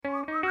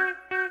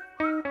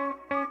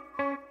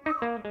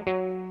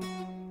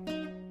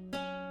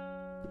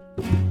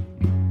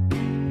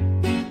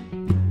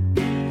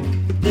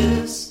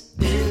This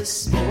is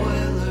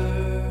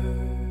Spoilers.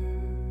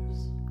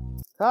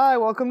 Hi,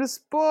 welcome to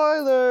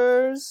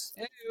Spoilers!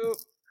 Ew.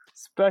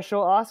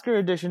 Special Oscar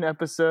edition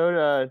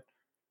episode.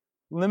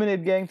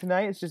 Limited gang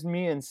tonight. It's just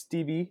me and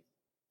Stevie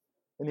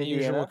in The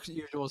Indiana.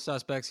 usual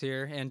suspects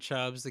here, and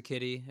Chubbs, the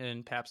kitty,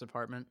 in Pap's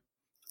apartment.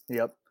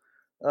 Yep.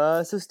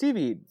 So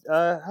Stevie,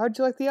 how'd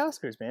you like the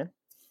Oscars, man?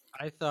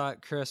 I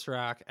thought Chris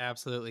Rock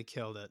absolutely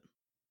killed it.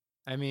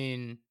 I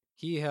mean,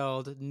 he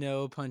held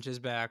no punches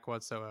back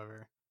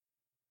whatsoever.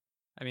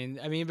 I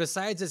mean,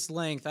 besides its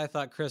length, I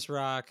thought Chris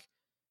Rock,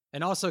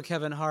 and also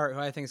Kevin Hart, who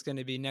I think is going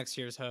to be next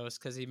year's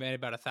host because he made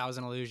about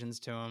 1,000 allusions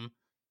to him.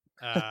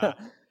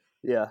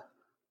 Yeah.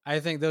 I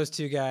think those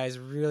two guys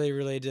really,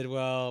 really did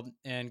well.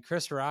 And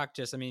Chris Rock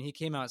he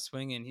came out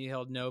swinging. He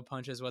held no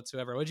punches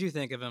whatsoever. What'd you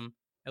think of him,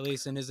 at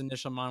least in his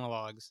initial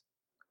monologues?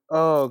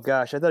 Oh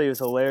gosh, I thought he was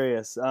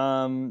hilarious. Yeah,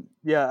 I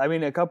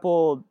mean, he had a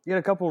couple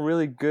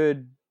really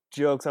good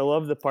jokes. I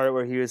love the part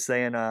where he was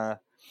saying,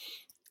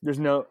 there's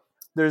no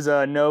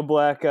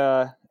black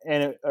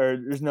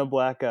there's no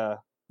black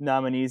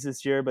nominees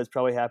this year, but it's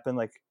probably happened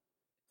like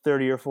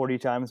 30 or 40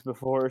 times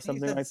before or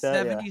something like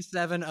that.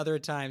 77 other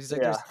times. He's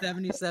like, Yeah. there's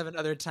 77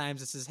 other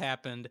times this has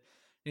happened. And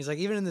he's like,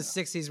 even in the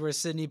 60s where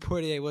Sidney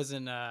Poitier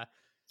wasn't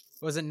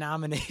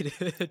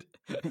nominated.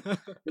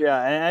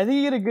 Yeah, and I think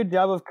he did a good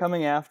job of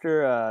coming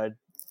after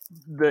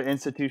the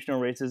institutional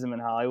racism in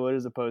Hollywood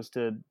as opposed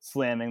to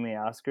slamming the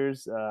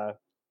Oscars,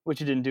 which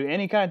he didn't do.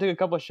 And he kind of took a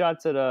couple of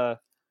shots at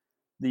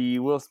the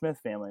Will Smith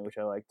family, which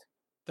I liked.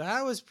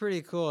 That was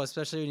pretty cool,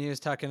 especially when he was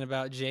talking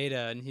about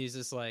Jada, and he's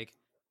just like,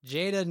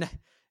 Jada, I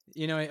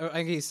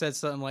think he said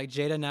something like,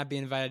 Jada not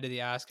being invited to the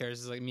Oscars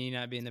is like me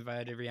not being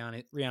invited to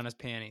Rihanna's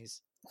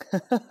panties.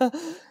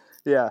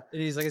 Yeah.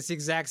 And he's like, it's the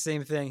exact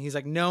same thing. He's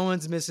like, no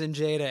one's missing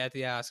Jada at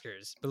the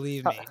Oscars.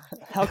 Believe me.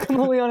 How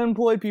come only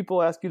unemployed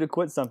people ask you to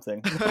quit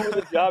something?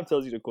 The job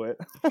tells you to quit.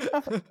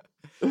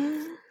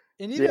 And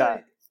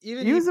even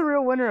he was the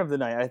real winner of the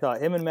night, I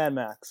thought. Him and Mad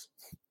Max.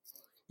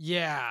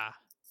 Yeah.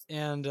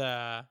 And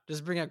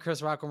just bring up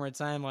Chris Rock one more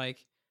time,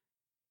 like,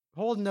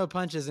 holding no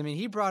punches. I mean,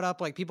 he brought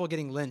up like people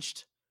getting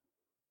lynched.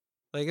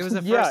 Like, it was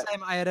the first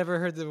time I had ever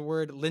heard the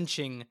word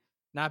lynching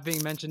not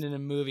being mentioned in a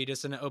movie,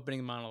 just in an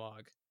opening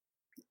monologue.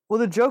 Well,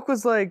 the joke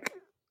was like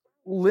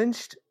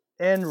lynched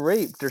and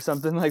raped or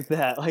something like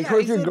that. Like, Yeah,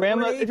 if your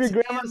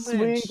grandma's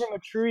swinging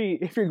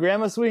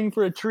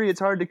from a tree, it's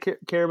hard to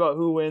care about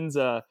who wins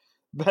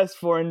best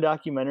foreign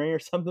documentary or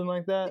something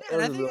like that. Yeah,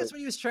 and I think that's what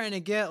he was trying to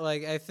get.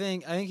 Like, I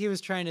think he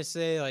was trying to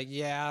say, like,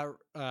 yeah,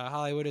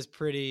 Hollywood is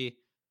pretty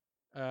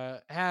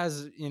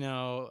has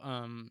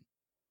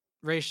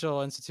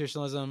racial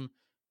institutionalism,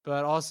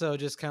 but also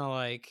just kind of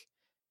like,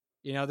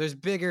 there's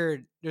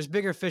bigger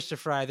fish to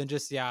fry than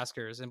just the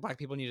Oscars, and black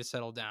people need to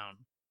settle down.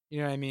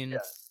 You know what I mean? Yeah.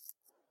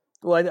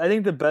 Well, I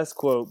think the best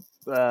quote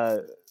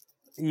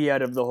he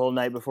had of the whole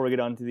night before we get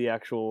on to the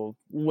actual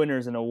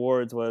winners and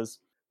awards was,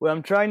 "What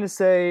I'm trying to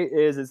say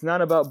is it's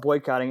not about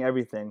boycotting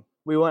everything.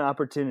 We want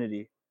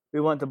opportunity.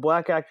 We want the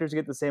black actors to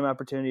get the same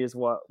opportunity as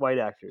white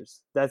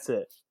actors. That's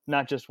it.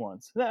 Not just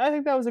once." I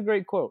think that was a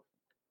great quote.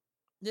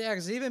 Yeah,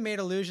 because he even made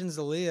allusions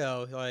to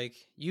Leo. Like,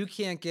 you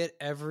can't get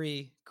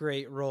every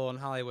great role in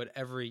Hollywood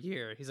every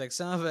year. He's like,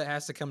 some of it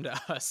has to come to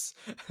us.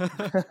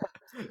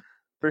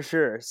 For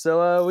sure.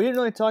 So we didn't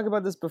really talk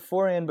about this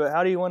beforehand, but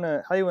how do you want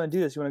to do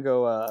this? You want to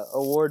go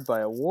award by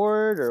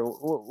award, or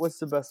what's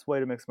the best way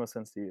to make most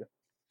sense to you?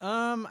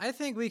 I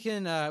think we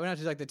can. We don't have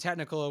to do like the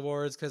technical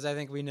awards because I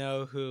think we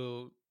know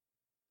who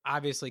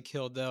obviously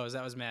killed those.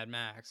 That was Mad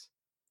Max.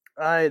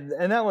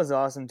 And that was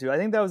awesome too. I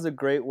think that was a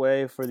great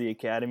way for the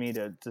Academy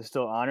to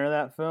still honor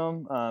that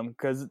film,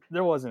 because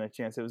there wasn't a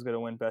chance it was going to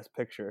win Best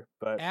Picture.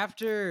 But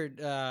after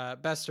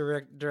Best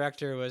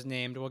Director was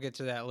named, we'll get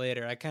to that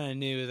later. I kind of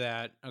knew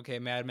that, okay,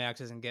 Mad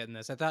Max isn't getting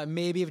this. I thought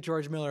maybe if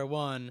George Miller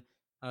won,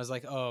 I was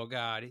like, oh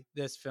god,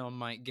 this film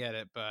might get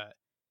it. But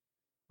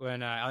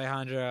when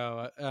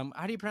Alejandro,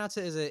 how do you pronounce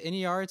it? Is it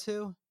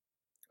Iñárritu?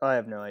 I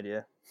have no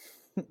idea.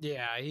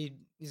 Yeah,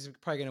 he's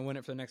probably gonna win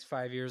it for the next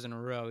 5 years in a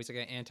row. He's like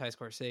an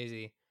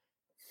anti-Scorsese.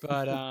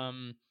 But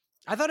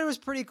I thought it was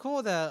pretty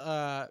cool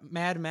that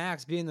Mad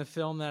Max being the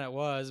film that it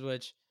was,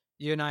 which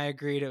you and I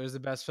agreed it was the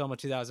best film of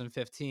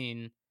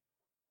 2015.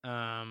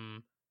 I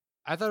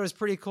thought it was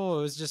pretty cool.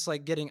 It was just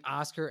like getting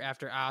Oscar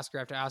after Oscar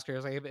after Oscar. It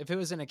was like if it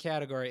was in a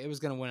category, it was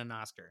gonna win an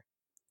Oscar.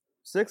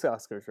 6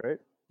 Oscars, right?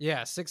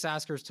 Yeah, 6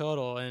 Oscars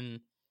total, and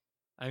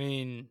I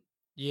mean,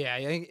 yeah,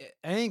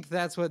 I think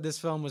that's what this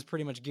film was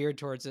pretty much geared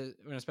towards,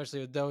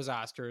 especially with those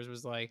Oscars,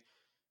 was like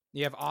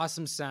you have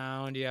awesome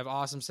sound, you have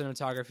awesome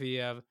cinematography,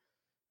 you have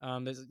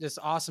just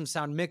awesome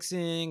sound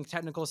mixing,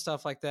 technical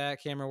stuff like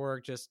that, camera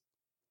work. Just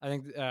I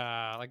think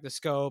like the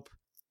scope.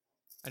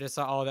 I just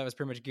thought all of that was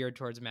pretty much geared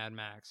towards Mad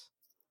Max.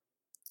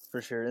 For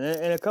sure,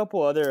 and a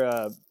couple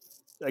other,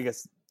 I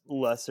guess,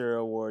 lesser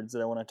awards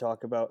that I want to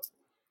talk about.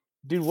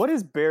 Dude, what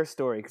is Bear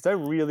Story? Because I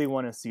really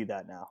want to see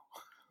that now.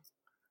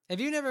 Have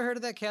you never heard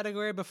of that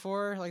category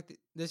before, like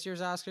this year's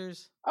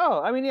Oscars?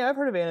 Oh, I mean, yeah, I've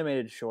heard of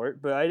animated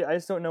short, but I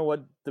just don't know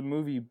what the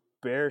movie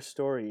Bear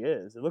Story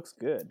is. It looks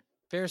good.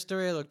 Bear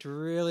Story looked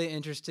really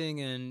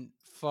interesting and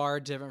far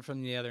different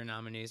from the other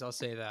nominees. I'll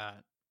say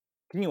that.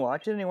 Can you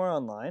watch it anywhere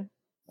online?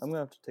 I'm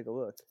gonna have to take a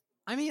look.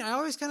 I mean, I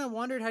always kind of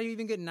wondered how you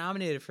even get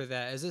nominated for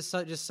that. Is this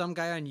just some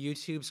guy on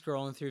YouTube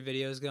scrolling through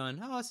videos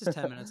going, "Oh, this is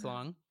 10 minutes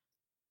long"?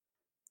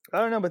 I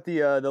don't know, but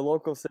the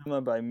local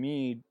cinema by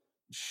me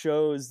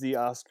shows the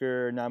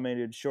Oscar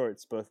nominated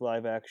shorts, both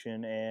live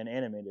action and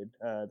animated,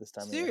 this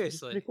time of year, which is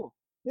pretty Seriously? cool.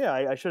 Yeah,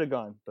 I should have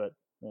gone, but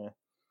yeah.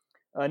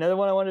 Another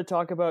one I wanted to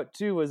talk about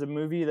too was a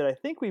movie that I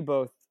think we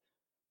both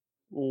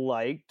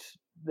liked,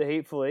 The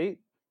Hateful Eight,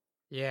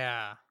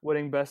 Yeah.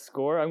 winning Best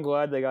Score. I'm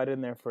glad they got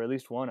in there for at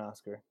least one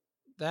Oscar.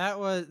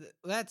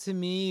 That to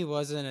me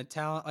wasn't a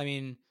talent. I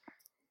mean,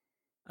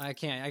 I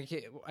can't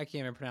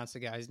even pronounce the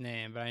guy's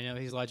name, but I know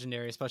he's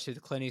legendary, especially the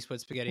Clint Eastwood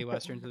spaghetti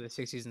westerns of the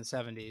 60s and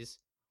 70s.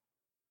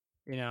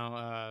 You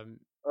know,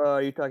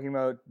 Are you talking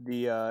about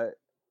the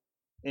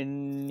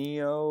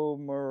Ennio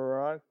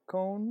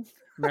Morricone?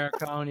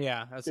 Morricone,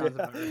 yeah, that sounds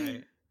Yeah. about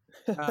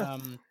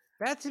right.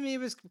 That to me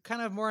was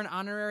kind of more an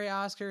honorary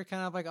Oscar,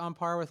 kind of like on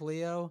par with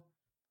Leo.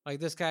 Like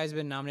this guy's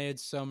been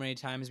nominated so many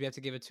times, we have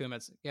to give it to him.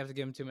 You have to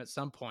give him to him at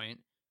some point.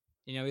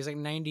 You know, he's like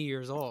 90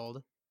 years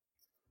old.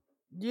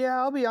 Yeah,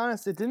 I'll be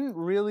honest. It didn't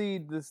really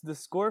the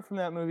score from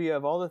that movie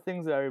of all the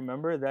things that I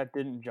remember that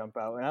didn't jump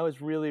out, and I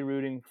was really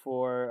rooting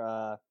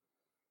for.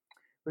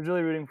 Oh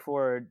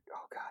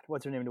God,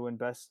 what's her name to win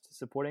Best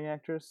Supporting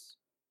Actress?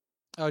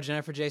 Oh,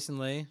 Jennifer Jason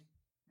Leigh.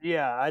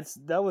 Yeah,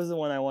 that was the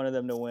one I wanted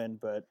them to win,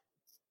 but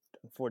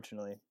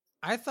unfortunately,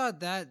 I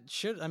thought I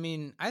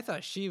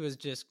thought she was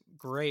just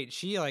great.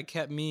 She like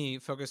kept me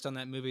focused on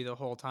that movie the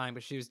whole time,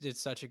 but did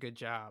such a good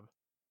job.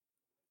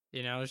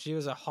 You know, she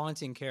was a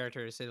haunting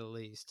character to say the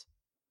least.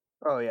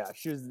 oh yeah,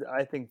 she was.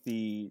 I think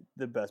the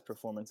best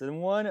performance.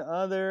 And one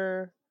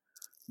other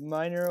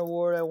minor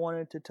award I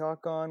wanted to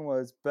talk on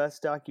was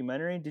Best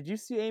Documentary. Did you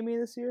see Amy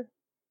this year?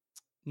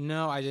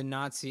 No, I did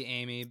not see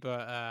Amy,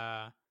 but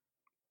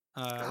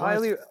one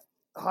of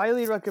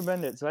Highly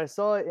recommend it. So I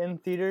saw it in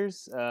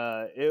theaters.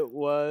 It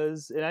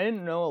was, and I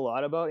didn't know a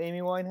lot about Amy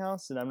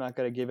Winehouse, and I'm not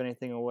going to give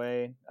anything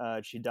away.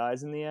 She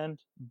dies in the end,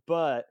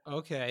 but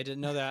okay, I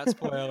didn't know that.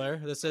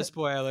 Spoiler. This is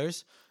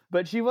spoilers.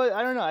 but she was.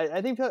 I don't know.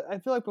 I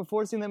feel like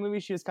before seeing that movie,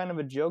 she was kind of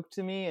a joke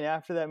to me, and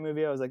after that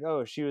movie, I was like,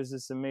 oh, she was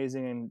this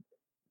amazing and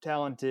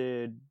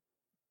talented,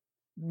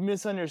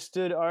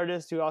 misunderstood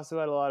artist who also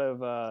had a lot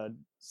of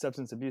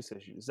substance abuse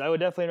issues. I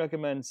would definitely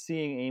recommend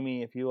seeing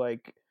Amy if you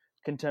like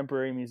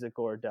contemporary music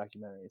or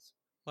documentaries.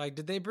 Like,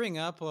 did they bring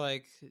up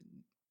like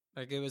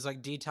it was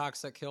like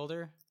Detox that killed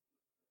her?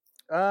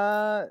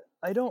 I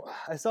don't.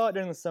 I saw it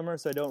during the summer,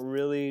 so I don't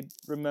really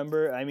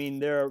remember. I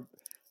mean,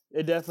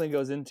 it definitely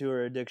goes into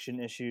her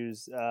addiction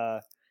issues,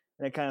 and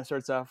it kind of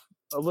starts off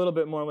a little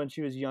bit more when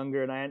she was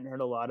younger, and I hadn't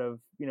heard a lot of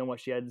what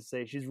she had to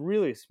say. She's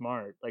really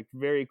smart, like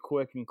very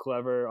quick and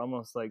clever,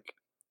 almost like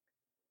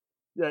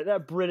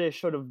that British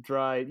sort of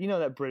dry,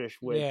 that British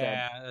wit that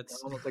Yeah,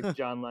 that's almost like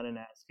John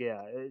Lennon-esque.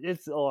 Yeah,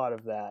 it's a lot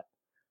of that.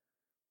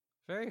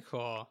 very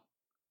cool.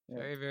 Yeah.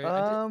 Very, very.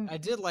 I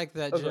did like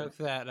that Okay. joke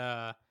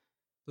that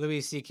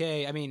Louis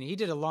C.K. I mean, he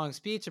did a long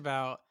speech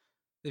about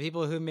the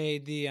people who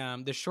made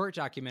the short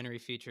documentary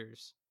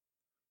features.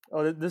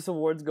 Oh, this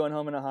award's going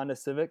home in a Honda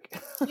Civic.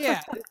 Yeah,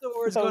 this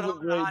award's That going was a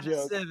home in a great Honda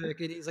joke. Civic,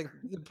 and he's like,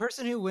 the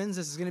person who wins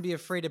this is going to be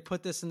afraid to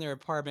put this in their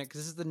apartment because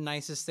this is the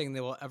nicest thing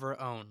they will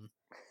ever own.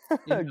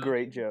 You know,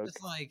 Great joke.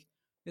 just like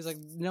he's like,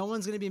 no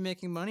one's going to be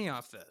making money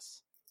off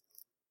this.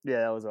 Yeah,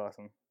 that was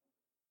awesome.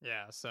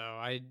 Yeah, so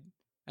I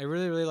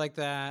really really like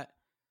that.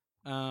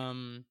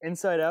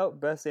 Inside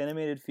Out, best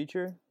animated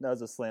feature. That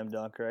was a slam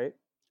dunk, right?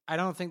 I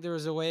don't think there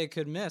was a way it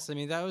could miss. I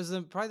mean, that was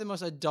probably the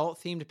most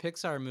adult themed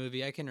Pixar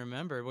movie I can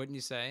remember. Wouldn't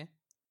you say?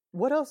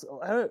 What else?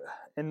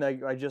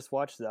 I just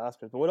watched the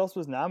Oscars, but what else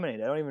was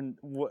nominated?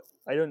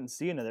 I don't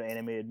see another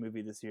animated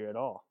movie this year at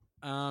all.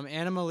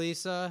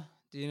 Anomalisa.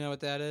 Do you know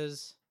what that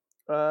is?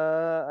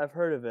 I've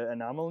heard of it.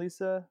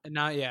 Anomalisa.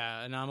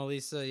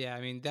 Anomalisa. Yeah, I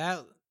mean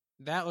that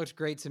looked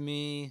great to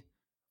me.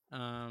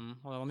 Well,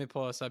 let me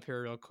pull this up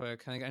here real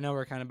quick. I know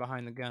we're kind of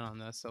behind the gun on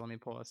this, so let me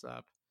pull this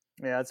up.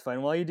 Yeah, that's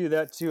fine. While you do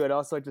that too, I'd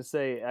also like to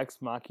say Ex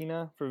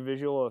Machina for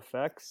visual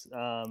effects.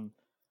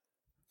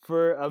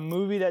 For a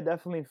movie that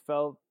definitely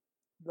felt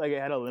like it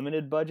had a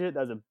limited budget,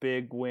 that was a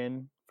big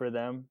win for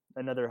them.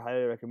 Another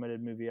highly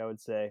recommended movie, I would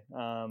say.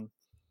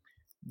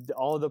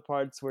 All the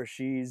parts where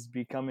she's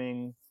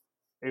becoming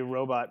a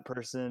robot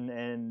person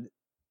and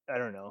I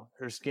don't know,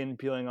 her skin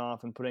peeling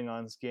off and putting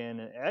on skin.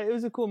 It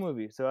was a cool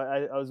movie, so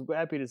I was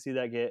happy to see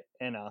that get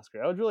an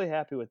Oscar. I was really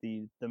happy with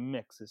the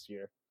mix this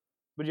year.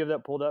 Would you have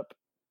that pulled up?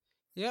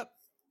 Yep.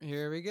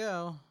 Here we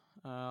go.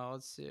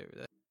 Let's see.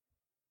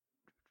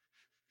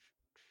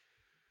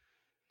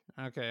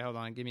 Okay, hold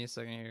on. Give me a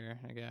second here.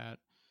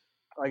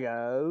 I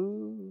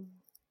go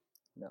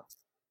no.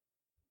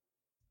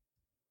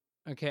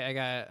 I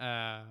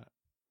got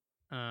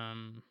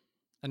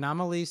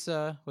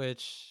Anomalisa,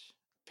 which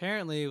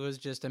apparently was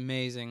just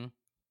amazing.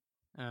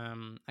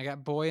 I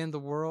got Boy in the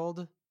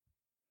World,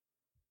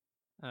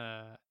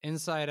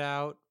 Inside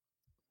Out,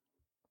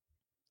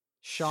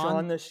 Shaun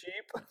Shaun the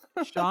Sheep.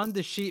 Shaun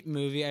the Sheep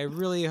movie. I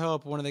really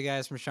hope one of the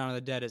guys from Shaun of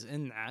the Dead is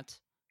in that.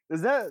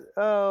 Is that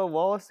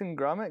Wallace and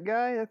Gromit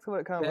guy? That's what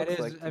it kind of That looks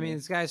is, like to I mean, me.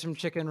 it's guys from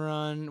Chicken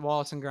Run,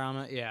 Wallace and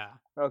Gromit. Yeah.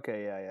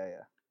 Okay, yeah.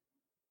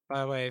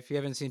 By the way, if you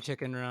haven't seen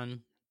Chicken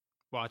Run,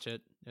 watch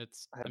it.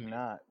 It's I have amazing.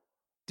 not.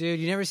 Dude,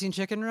 you never seen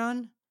Chicken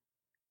Run?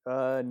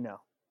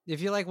 No.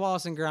 If you like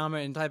Wallace and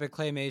Gromit and type of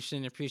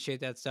claymation, appreciate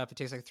that stuff. It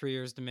takes like 3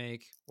 years to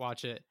make.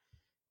 Watch it.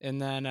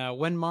 And then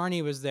When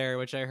Marnie Was There,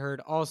 which I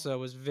heard also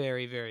was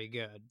very, very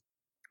good.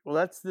 Well,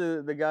 that's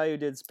the guy who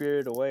did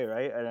Spirited Away,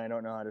 right? And I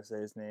don't know how to say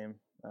his name.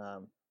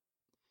 The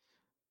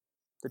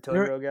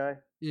Totoro guy.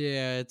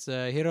 Yeah, it's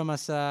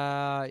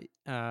Hiromasa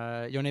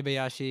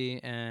Yonebayashi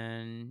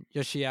and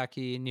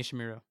Yoshiaki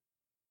Nishimuro.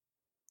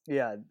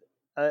 Yeah.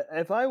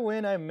 If I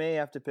win, I may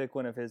have to pick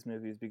one of his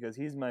movies because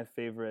he's my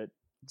favorite.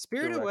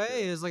 Spirited Director.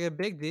 Away is like a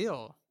big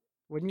deal.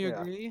 Wouldn't you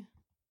Yeah. agree?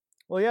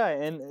 Well, yeah,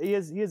 and he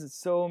has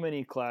so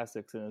many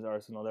classics in his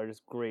arsenal. They're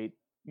just great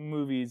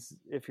movies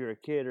if you're a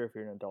kid or if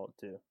you're an adult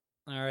too.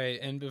 All right,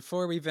 and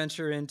before we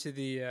venture into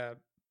the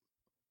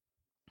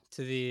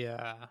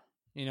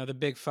the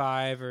big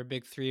five or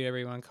big three, whatever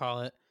you want to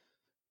call it,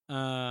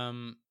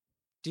 can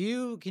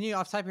you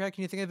off the top of your head,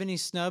 can you think of any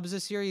snubs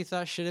this year you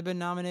thought should have been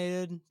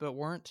nominated but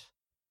weren't?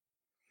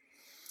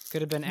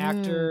 Could have been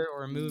actor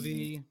or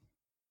movie.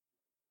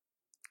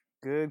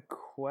 Good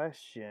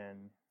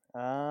question.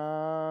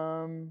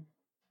 Not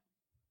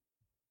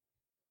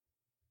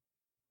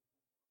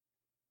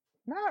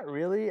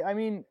really. I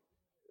mean,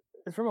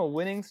 from a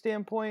winning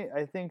standpoint,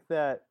 I think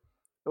that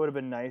it would have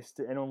been nice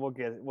to, and we'll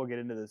get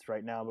into this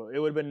right now, but it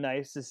would have been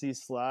nice to see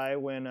Sly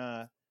win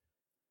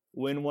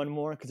one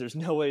more because there's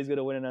no way he's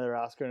gonna win another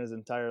Oscar in his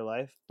entire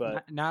life.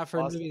 But not for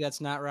a movie that's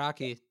not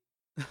Rocky.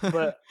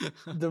 But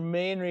the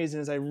main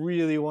reason is I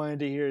really wanted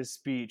to hear his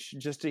speech,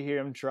 just to hear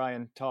him try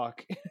and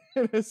talk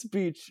in a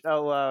speech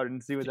out loud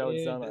and see what that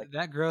would sound like.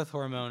 That growth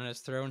hormone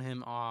has thrown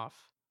him off.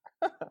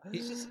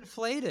 He's just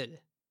inflated.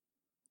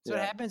 That's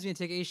what happens when you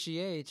take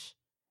HGH.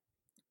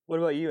 What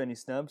about you? Any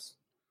snubs?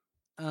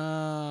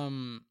 I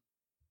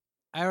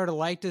would have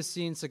liked to have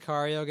seen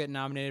Sicario get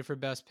nominated for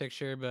Best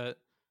Picture, but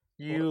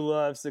you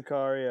love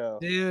Sicario,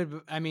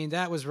 dude. I mean,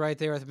 that was right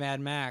there with Mad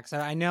Max.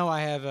 I know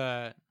I have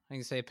I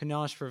can say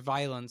panache for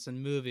violence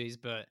in movies,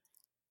 but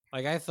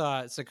like I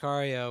thought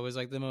Sicario was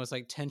like the most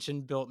like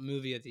tension built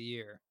movie of the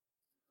year.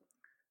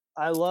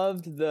 I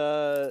loved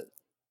the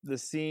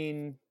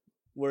scene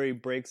where he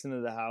breaks into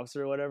the house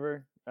or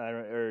whatever,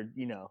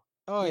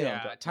 Oh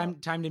yeah, time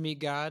to meet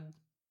God.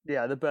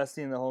 Yeah, the best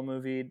scene in the whole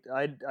movie.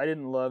 I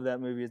didn't love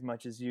that movie as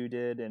much as you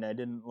did, and I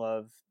didn't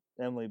love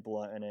Emily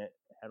Blunt in it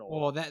at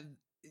all. Well,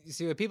 you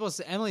see what people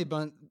say. Emily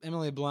Blunt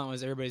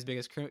was everybody's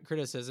biggest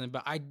criticism,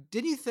 but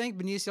didn't you think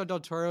Benicio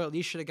del Toro at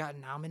least should have gotten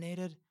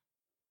nominated?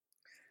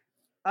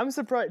 I'm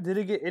surprised. It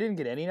didn't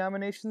get any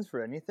nominations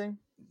for anything?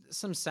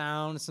 Some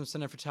sound, some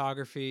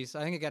cinematography. So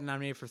I think it got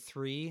nominated for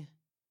 3.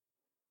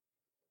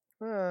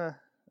 I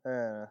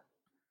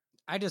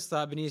just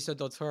thought Benicio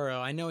del Toro,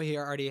 I know he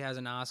already has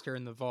an Oscar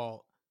in the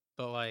vault,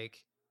 but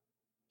like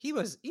he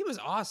was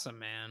awesome,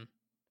 man.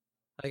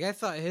 Like I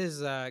thought his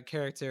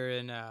character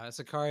in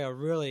Sicario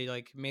really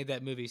like made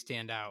that movie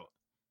stand out.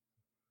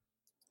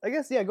 I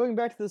guess, yeah, going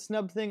back to the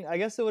snub thing, I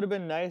guess it would have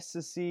been nice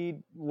to see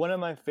one of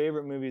my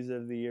favorite movies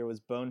of the year was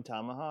Bone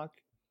Tomahawk.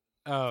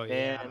 Oh,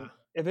 yeah. And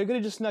if it could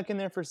have just snuck in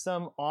there for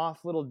some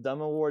off little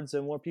dumb award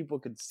so more people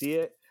could see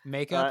it.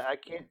 Makeup? I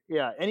can't,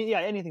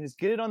 anything. Just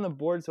get it on the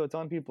board so it's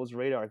on people's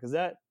radar. Because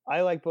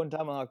I like Bone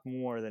Tomahawk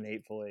more than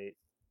Hateful Eight.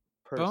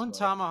 Personally. Bone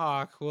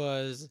Tomahawk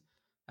was,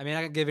 I mean,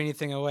 I can't give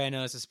anything away. I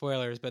know it's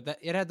spoilers, but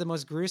it had the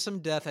most gruesome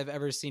death I've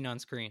ever seen on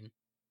screen.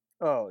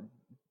 Oh,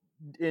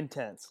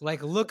 intense.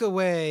 Like, look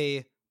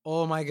away.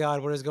 Oh my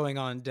God, what is going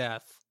on?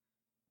 Death.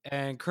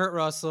 And Kurt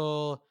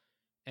Russell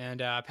and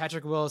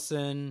Patrick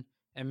Wilson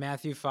and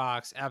Matthew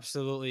Fox,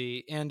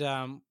 absolutely.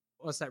 And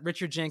what's that?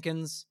 Richard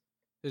Jenkins,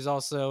 who's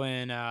also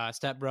in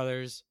Step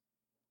Brothers,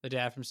 the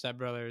dad from Step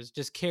Brothers,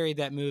 just carried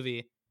that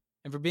movie.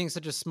 And for being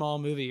such a small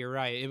movie, you're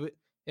right.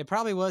 It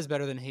probably was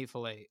better than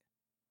Hateful Eight.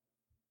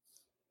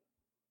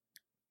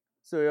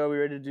 So are we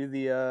ready to do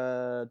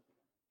the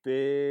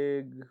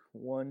big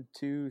 1,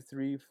 2,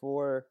 3,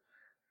 4,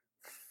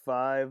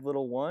 5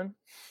 little one?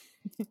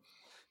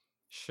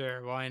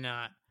 Sure, why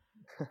not?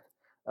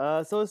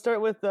 So let's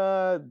start with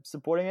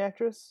supporting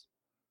actress.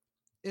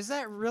 Is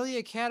that really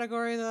a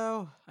category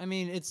though? I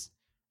mean,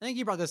 I think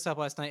you brought this up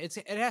last night.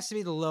 It has to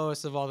be the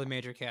lowest of all the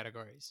major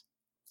categories.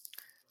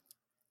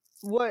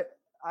 What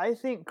I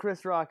think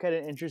Chris Rock had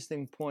an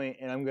interesting point,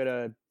 and I'm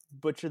gonna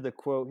butcher the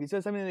quote. He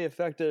said something to the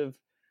effect of,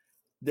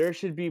 "There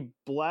should be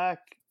black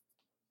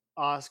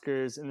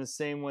Oscars in the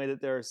same way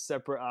that there are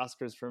separate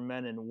Oscars for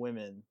men and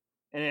women."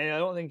 And I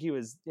don't think he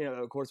was,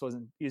 of course,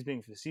 he was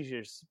being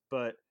facetious,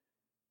 but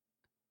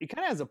he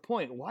kind of has a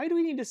point. Why do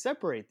we need to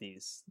separate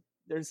these?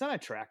 there's not a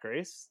track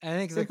race. I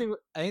think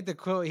the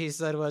quote he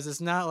said was, "It's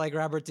not like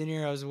Robert De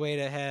Niro's way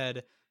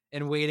ahead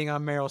and waiting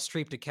on Meryl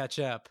Streep to catch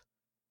up."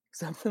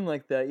 Something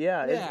like that.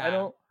 Yeah. Yeah.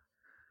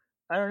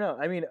 I don't know.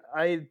 I mean,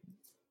 I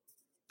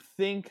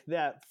think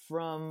that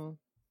from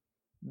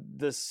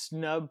the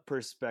snub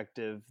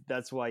perspective,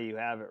 that's why you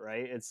have it,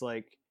 right? It's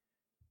like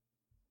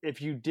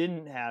if you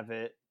didn't have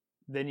it,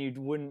 then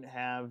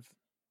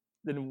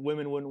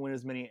women wouldn't win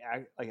as many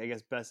like I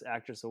guess best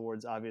actress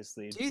awards,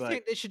 obviously. Do you But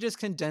think they should just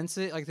condense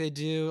it like they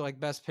do like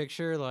Best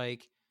Picture,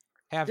 like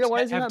yeah,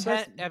 why is there not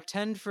best? have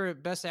 10 for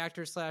Best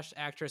Actor /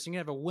 Actress? You can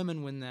have a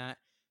woman win that,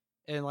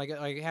 and like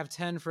have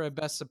 10 for a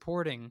Best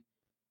Supporting.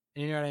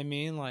 You know what I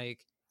mean?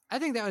 Like I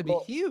think that would be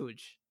Well,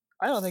 huge.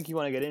 I don't think you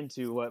want to get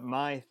into what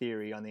my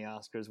theory on the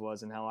Oscars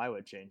was and how I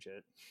would change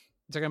it.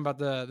 Talking about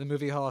the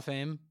movie Hall of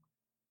Fame.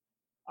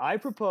 I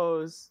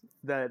propose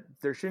that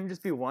there shouldn't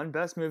just be one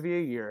best movie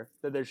a year,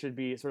 that there should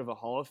be sort of a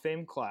Hall of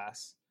Fame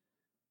class.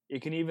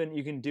 You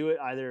can do it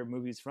either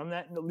movies from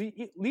that,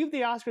 leave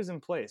the Oscars in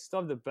place, still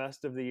have the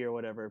best of the year,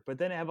 whatever, but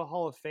then have a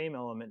Hall of Fame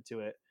element to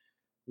it,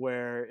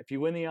 where if you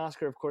win the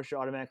Oscar, of course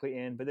you're automatically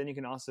in, but then you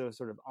can also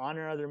sort of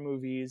honor other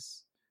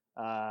movies,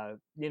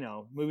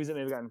 movies that may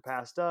have gotten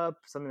passed up,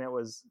 something that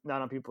was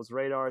not on people's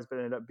radars but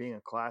ended up being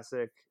a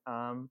classic.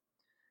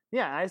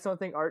 I just don't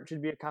think art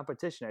should be a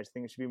competition. I just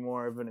think it should be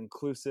more of an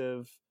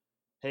inclusive,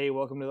 hey,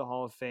 welcome to the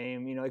Hall of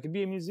Fame. It could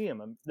be a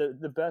museum,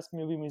 the best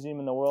movie museum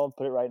in the world,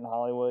 put it right in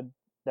Hollywood.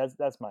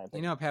 That's my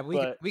opinion. Pat,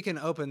 we can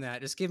open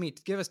that. Just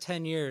give us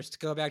 10 years to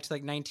go back to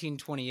like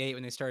 1928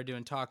 when they started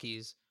doing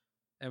talkies,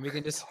 and we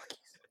can just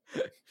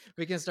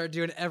we can start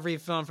doing every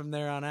film from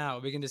there on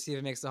out. We can just see if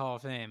it makes the Hall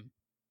of Fame.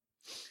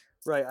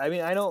 Right. I mean,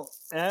 I don't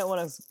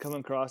want to come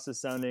across as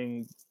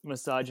sounding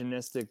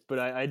misogynistic, but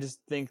I just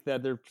think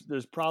that there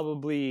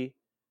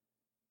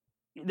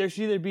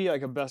should either be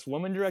like a best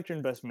woman director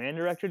and best man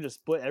director, just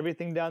split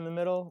everything down the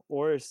middle,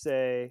 or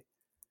say,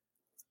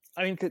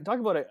 I mean, talk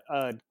about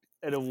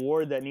an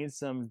award that needs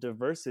some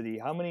diversity.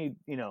 How many,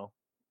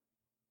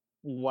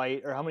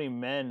 white or how many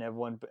men have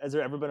won? Has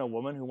there ever been a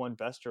woman who won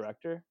best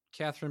director?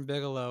 Catherine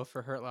Bigelow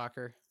for Hurt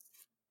Locker.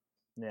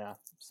 Yeah.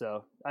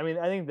 So, I mean,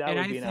 I think that would be an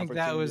opportunity. And I think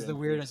that was the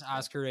weirdest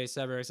Oscar race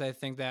ever, because I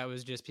think that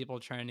was just people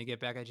trying to get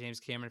back at James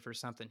Cameron for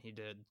something he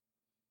did.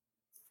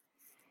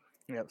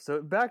 Yeah.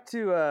 So back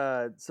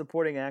to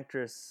supporting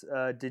actress.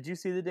 Did you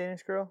see The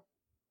Danish Girl?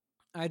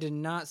 I did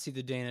not see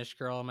The Danish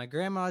Girl. My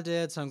grandma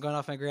did, so I'm going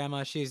off my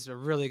grandma. She's a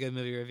really good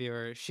movie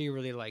reviewer. She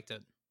really liked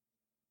it.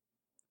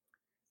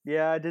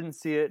 Yeah, I didn't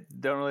see it.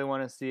 Don't really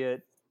want to see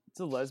it. It's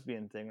a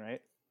lesbian thing,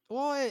 right?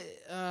 Well,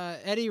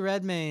 Eddie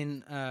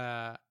Redmayne.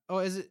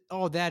 Is it?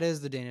 Oh, that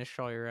is The Danish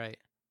Girl. You're right.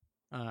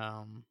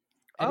 I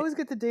always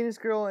get The Danish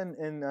Girl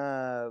and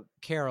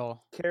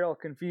Carol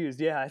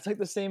confused. Yeah, it's like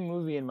the same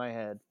movie in my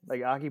head,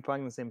 like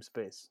occupying the same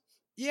space.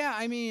 Yeah,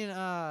 I mean,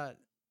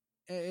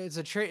 it's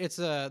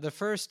the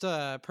first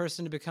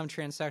person to become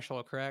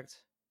transsexual, correct?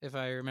 If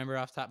I remember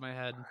off the top of my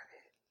head.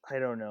 I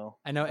don't know.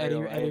 I know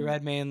Eddie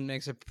Redmayne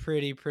makes a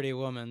pretty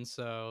woman,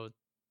 so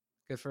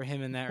good for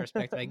him in that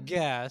respect, I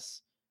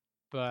guess.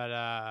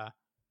 But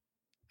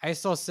I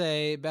still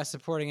say best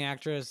supporting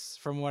actress,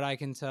 from what I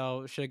can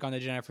tell, should have gone to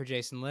Jennifer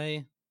Jason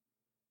Leigh.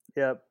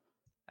 Yep.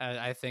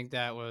 I think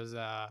that was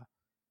a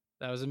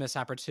missed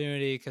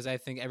opportunity, because I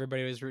think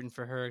everybody was rooting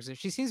for her.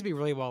 She seems to be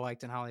really well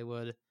liked in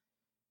Hollywood.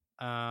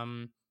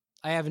 I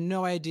have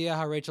no idea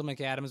how Rachel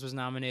McAdams was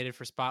nominated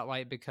for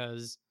Spotlight,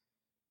 because,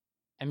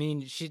 I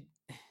mean, she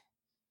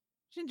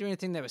didn't do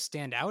anything that was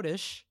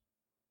standoutish.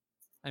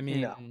 I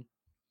mean, no.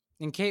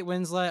 And Kate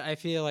Winslet, I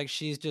feel like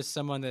she's just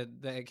someone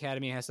that the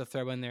Academy has to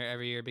throw in there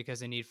every year because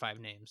they need 5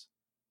 names.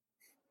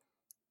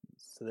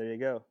 So there you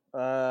go.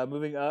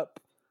 Moving up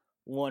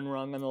one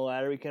rung on the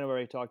ladder. We kind of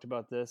already talked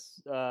about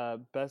this.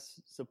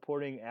 Best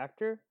supporting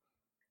actor,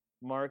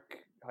 Mark.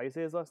 How you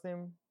say his last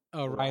name?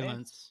 Oh,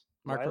 Rylance.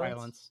 Mark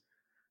Rylance.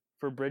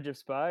 For Bridge of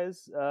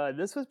Spies.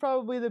 This was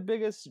probably the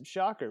biggest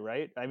shocker,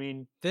 right? I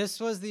mean, this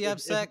was the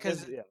upset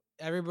because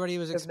everybody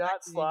was expecting. If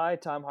not Sly,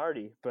 Tom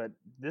Hardy, but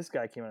this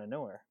guy came out of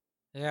nowhere.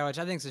 Yeah, which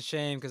I think is a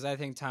shame, because I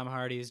think Tom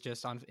Hardy is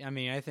just on. I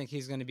mean, I think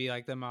he's going to be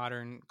like the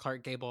modern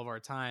Clark Gable of our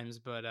times,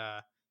 but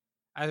I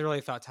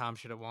really thought Tom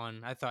should have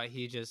won. I thought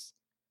he just,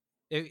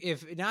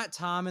 if not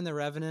Tom in The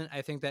Revenant,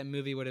 I think that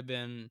movie would have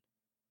been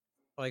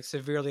like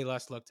severely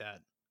less looked at,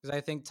 because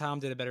I think Tom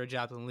did a better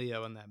job than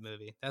Leo in that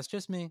movie. That's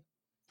just me.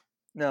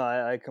 No,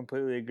 I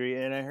completely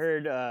agree, and I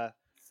heard a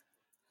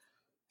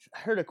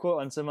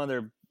quote on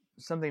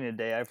something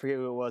today. I forget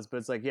who it was, but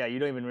it's like, yeah, you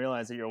don't even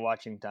realize that you're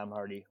watching Tom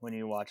Hardy when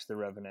you watch The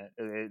Revenant.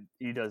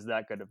 He does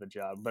that good of a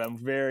job. But I'm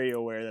very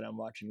aware that I'm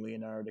watching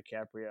Leonardo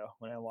DiCaprio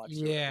when I watch.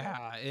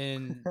 Yeah,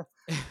 and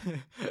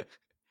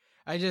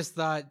I just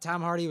thought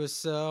Tom Hardy was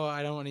so,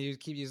 I don't want to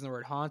keep using the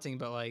word haunting,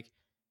 but like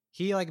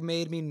he like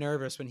made me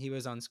nervous when he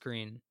was on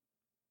screen.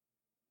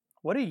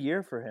 What a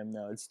year for him,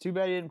 though. It's too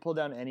bad he didn't pull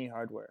down any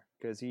hardware,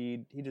 because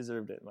he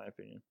deserved it, in my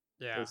opinion.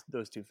 Yeah,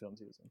 those 2 films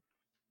he was in.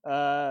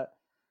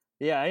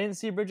 Yeah, I didn't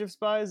see Bridge of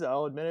Spies.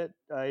 I'll admit it.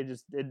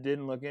 It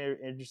didn't look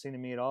interesting to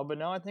me at all. But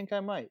now I think I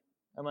might.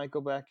 I might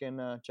go back and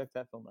check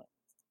that film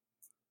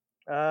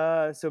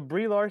out. So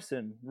Brie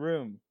Larson,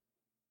 Room.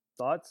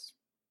 Thoughts?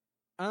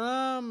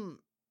 Um,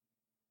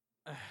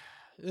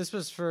 this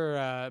was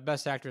for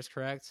Best Actress,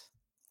 correct?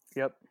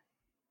 Yep.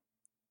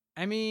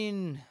 I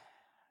mean,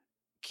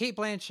 Kate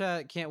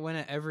Blanchett can't win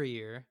it every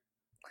year.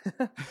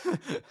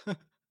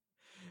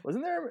 Was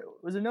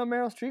there no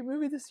Meryl Streep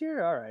movie this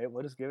year? All right,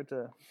 we'll just give it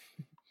to.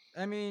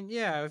 I mean,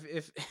 yeah,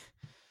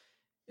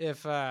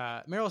 if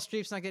Meryl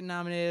Streep's not getting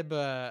nominated,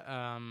 but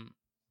I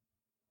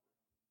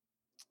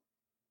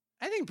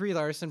think Brie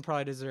Larson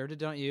probably deserved it,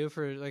 don't you?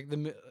 For like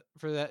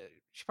for that,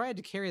 she probably had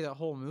to carry that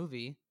whole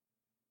movie,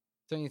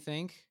 don't you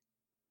think?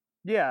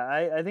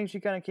 Yeah, I think she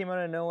kind of came out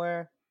of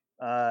nowhere.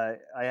 I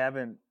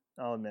haven't.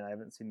 I'll admit I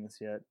haven't seen this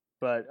yet,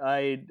 but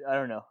I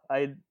don't know.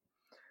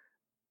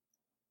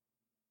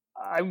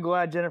 I'm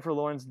glad Jennifer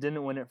Lawrence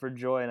didn't win it for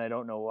Joy, and I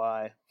don't know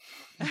why.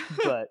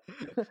 But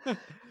do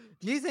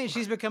you think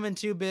she's becoming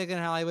too big in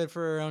Hollywood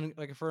for her own,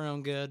 like for her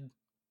own good?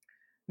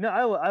 no,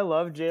 I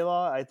love J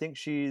Law. I think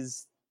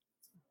she's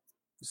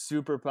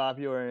super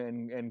popular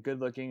and good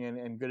looking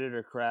and good at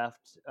her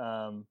craft.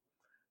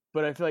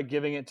 But I feel like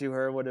giving it to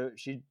her I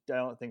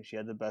don't think she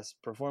had the best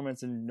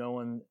performance, and no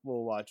one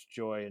will watch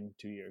Joy in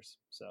 2 years.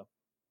 So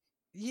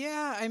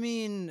Yeah, I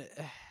mean,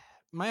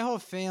 my whole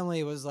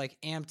family was like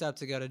amped up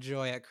to go to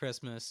Joy at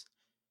Christmas,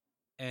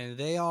 and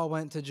they all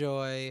went to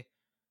Joy,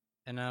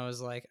 and I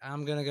was like,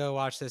 I'm gonna go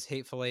watch this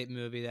Hateful Eight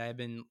movie that I've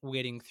been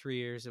waiting 3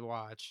 years to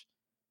watch,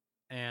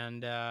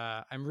 and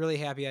I'm really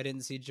happy I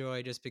didn't see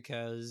Joy just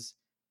because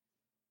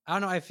I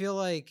don't know. I feel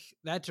like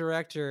that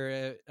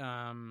director,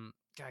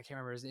 God, I can't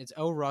remember his name. It's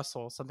O.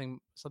 Russell, something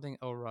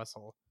O.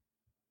 Russell,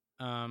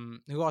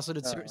 who also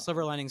did uh,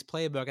 Silver Linings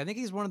Playbook. I think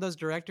he's one of those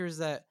directors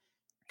that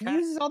he kind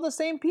of, uses all the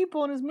same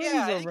people in his yeah, movies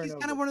I over think and he's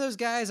kind over. of one of those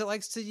guys that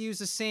likes to use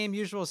the same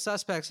usual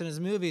suspects in his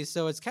movies.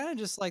 So it's kind of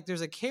just like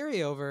there's a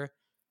carryover,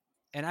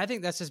 and I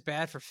think that's just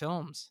bad for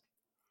films.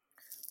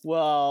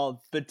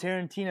 Well, but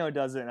Tarantino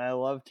does it, and I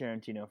love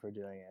Tarantino for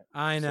doing it.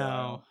 I So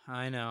know,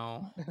 I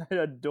know. I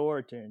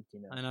adore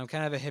Tarantino. I know I'm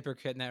kind of a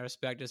hypocrite in that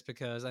respect, just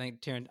because I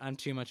think I'm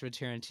too much of a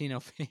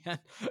Tarantino fan.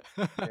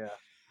 Yeah,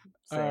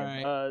 All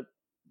same. right.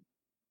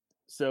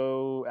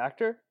 So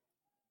actor?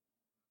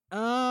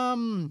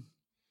 Um,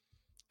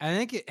 I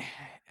think,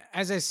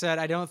 as I said,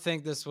 I don't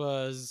think this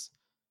was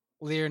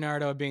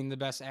Leonardo being the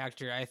best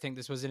actor. I think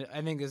this was.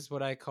 I think this is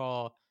what I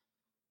call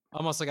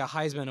almost like a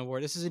Heisman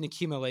Award. This is an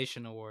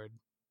accumulation award.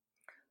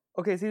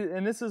 Okay, see,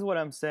 and this is what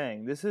I'm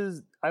saying.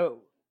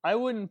 I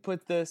wouldn't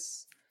put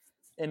this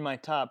in my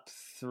top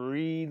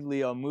 3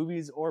 Leo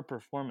movies or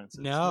performances.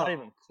 No, Not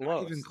even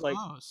not even close.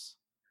 close.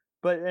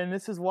 And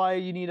this is why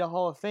you need a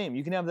Hall of Fame.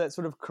 You can have that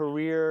sort of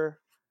career.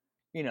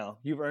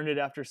 You've earned it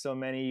after so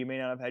many. You may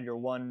not have had your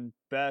one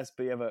best,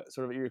 but you have a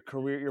sort of your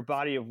career, your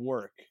body of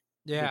work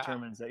Yeah,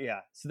 determines that. Yeah,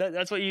 so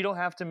that's what you don't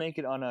have to make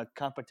it on a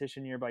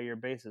competition year by year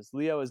basis.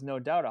 Leo is no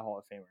doubt a Hall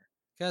of Famer.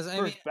 because I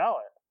mean, First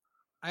ballot.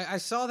 I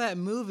saw that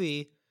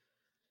movie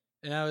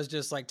and I was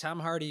just like, Tom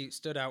Hardy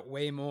stood out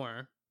way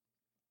more.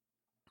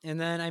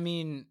 And then, I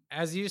mean,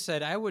 as you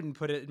said, I wouldn't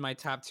put it in my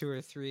top 2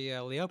 or 3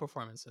 Leo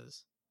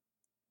performances.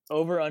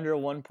 Over under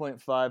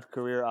 1.5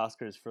 career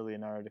Oscars for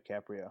Leonardo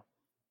DiCaprio.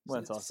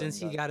 When it's all said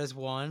Since and he done. got his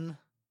one.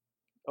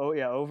 Oh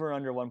yeah, over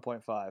under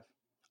 1.5.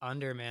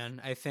 Under,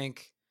 man. I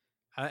think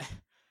I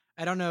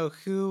I don't know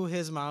who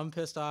his mom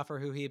pissed off or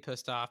who he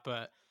pissed off,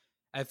 but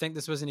I think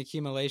this was an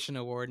accumulation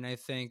award, and I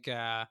think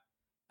I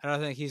don't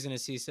think he's going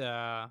to see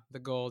the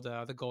gold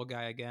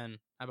guy again.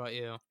 How about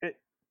you?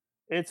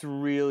 It's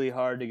really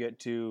hard to get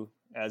to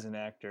as an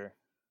actor.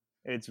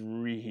 It's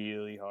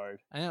really hard.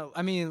 I know.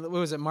 I mean, what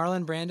was it?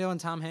 Marlon Brando and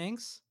Tom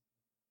Hanks?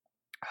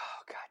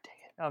 Oh god dang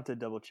it! I'll have to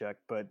double check,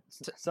 but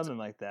something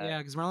like that. Yeah,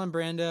 because Marlon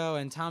Brando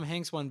and Tom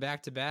Hanks won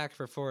back to back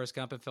for Forrest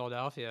Gump in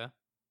Philadelphia.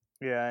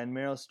 Yeah, and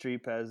Meryl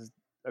Streep has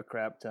a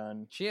crap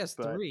ton. She has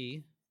but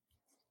 3.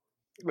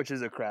 which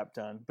is a crap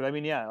ton. But I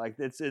mean, yeah, like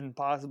it's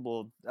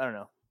impossible. I don't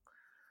know.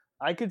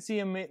 I could see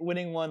him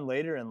winning one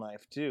later in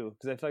life too,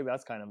 because I feel like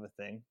that's kind of a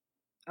thing.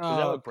 Is that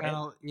Oh, what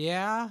Brand?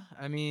 yeah.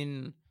 I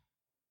mean,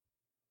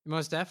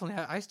 most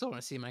definitely. I still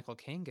want to see Michael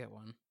Caine get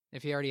one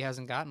if he already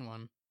hasn't gotten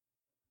one.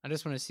 I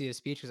just want to see his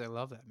speech because I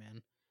love that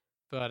man.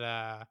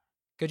 But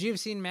could you have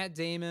seen Matt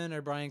Damon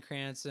or Bryan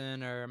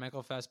Cranston or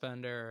Michael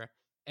Fassbender or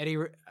Eddie?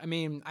 I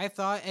mean, I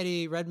thought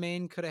Eddie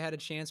Redmayne could have had a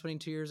chance winning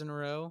 2 years in a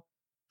row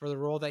for the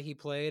role that he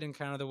played and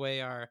kind of the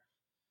way I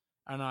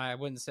don't know, I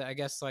wouldn't say, I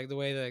guess like the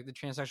way the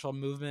transsexual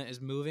movement is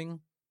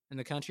moving in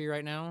the country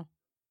right now.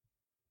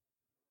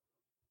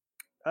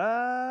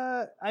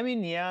 I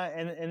mean, yeah,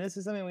 and this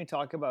is something we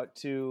talk about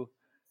too.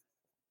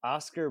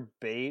 Oscar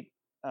bait.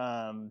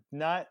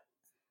 Not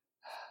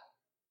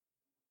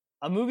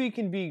a movie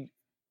can be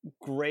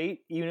great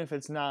even if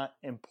it's not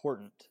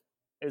important.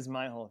 Is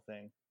my whole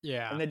thing.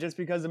 Yeah. And that just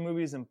because the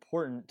movie is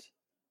important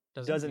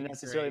doesn't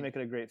necessarily great. make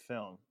it a great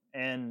film.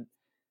 And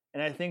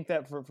I think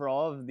that for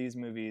all of these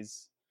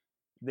movies,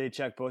 they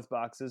check both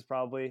boxes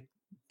probably.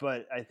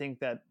 But I think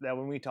that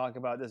when we talk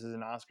about this as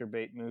an Oscar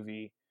bait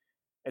movie,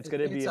 It's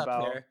going to be It's up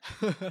about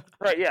there.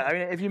 right. Yeah, I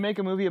mean, if you make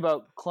a movie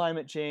about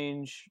climate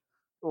change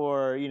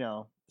or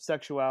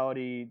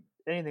sexuality,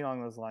 anything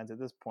along those lines, at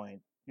this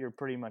point, you're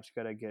pretty much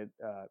going to get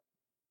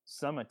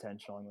some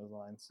attention along those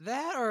lines.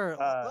 That or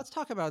let's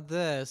talk about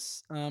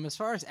this. As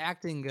far as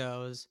acting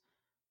goes,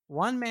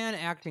 one man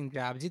acting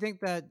job. Do you think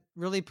that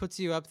really puts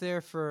you up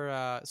there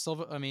for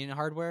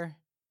hardware?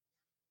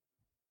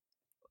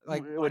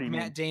 Like What do you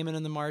Matt mean? Damon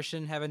in The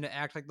Martian having to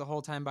act like the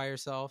whole time by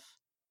yourself?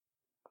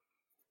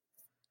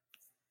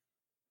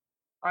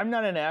 I'm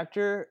not an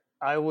actor.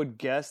 I would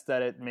guess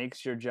that it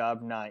makes your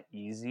job not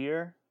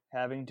easier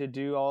having to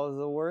do all of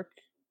the work.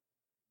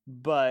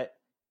 But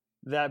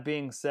that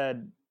being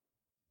said,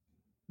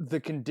 the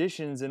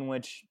conditions in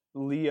which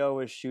Leo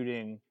is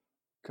shooting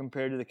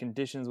compared to the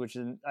conditions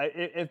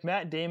if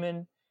Matt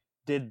Damon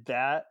did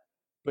that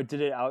but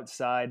did it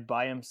outside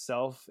by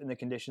himself in the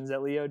conditions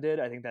that Leo did,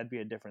 I think that'd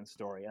be a different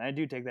story. And I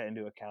do take that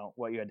into account,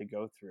 what you had to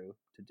go through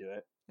to do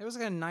it. It was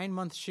like a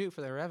 9-month shoot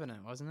for The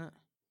Revenant, wasn't it?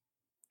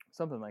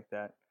 Something like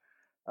that.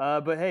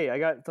 But hey, I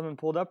got something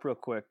pulled up real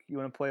quick. You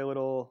want to play a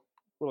little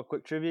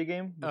quick trivia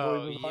game before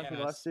we move on to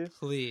the last two?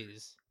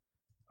 Please.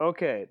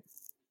 Okay.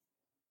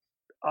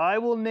 I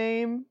will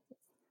name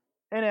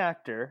an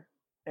actor,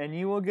 and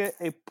you will get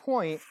a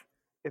point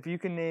if you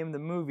can name the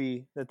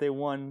movie that they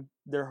won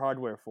their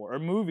hardware for, or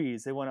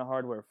movies they won a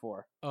hardware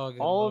for. Oh, good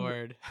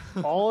Lord.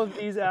 All of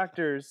these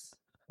actors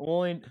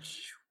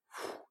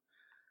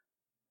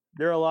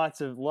there are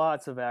lots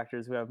of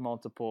actors who have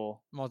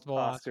multiple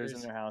Oscars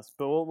in their house,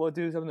 but we'll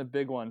do some of the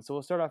big ones. So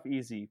we'll start off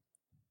easy.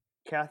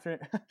 We'll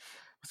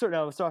start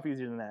off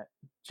easier than that.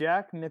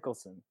 Jack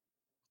Nicholson.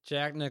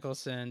 Jack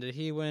Nicholson. Did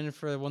he win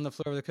for One that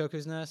Flew Over the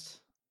Cuckoo's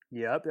Nest?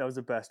 Yep, that was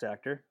the best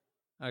actor.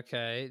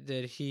 Okay.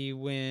 Did he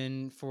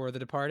win for The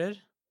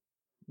Departed?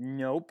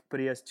 Nope,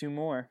 but he has 2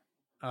 more.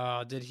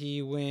 Did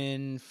he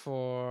win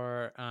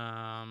for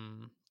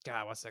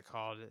God, what's that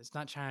called? It's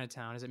not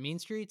Chinatown. Is it Mean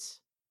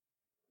Streets?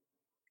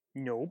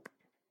 Nope.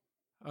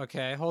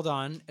 Okay, hold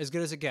on. As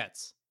Good as It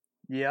Gets.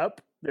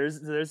 Yep.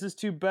 There's his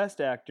 2 best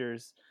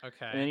actors.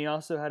 Okay. And then he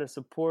also had a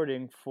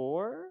supporting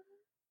for.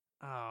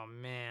 Oh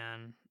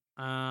man.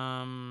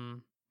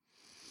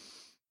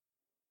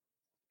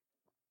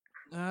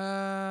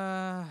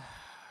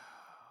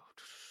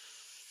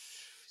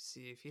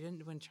 See, if he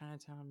didn't win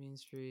Chinatown, Mean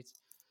Streets,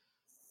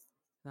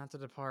 not The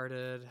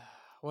Departed.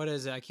 What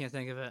is it? I can't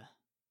think of it.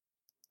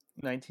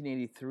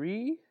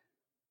 1983.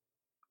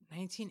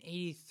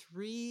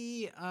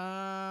 1983.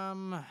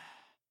 God,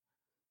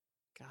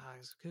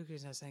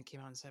 Cuckoo's Nest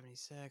came out in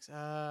 76.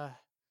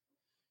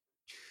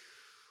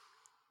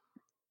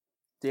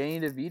 Danny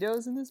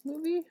DeVito's in this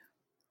movie.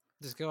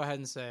 Just go ahead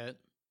and say it.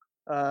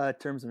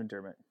 Terms of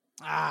Endearment.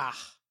 Ah.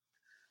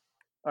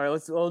 All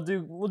right, we'll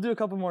do a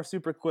couple more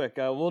super quick.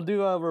 We'll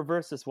do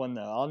reverse this one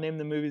though. I'll name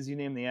the movies, you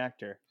name the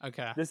actor.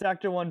 Okay. This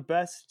actor won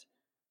best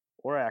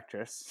or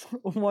actress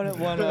won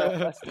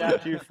a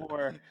statue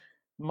for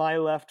My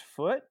Left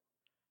Foot.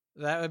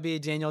 That would be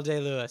Daniel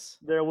Day-Lewis.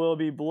 There Will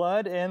Be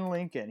Blood and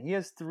Lincoln. He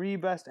has 3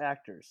 best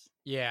actors.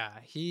 Yeah,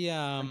 he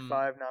and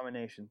 5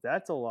 nominations.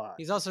 That's a lot.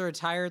 He's also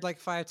retired like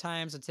 5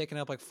 times and taken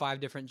up like 5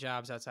 different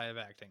jobs outside of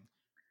acting.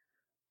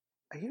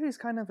 I hear he's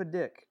kind of a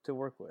dick to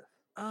work with.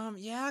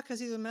 Yeah, because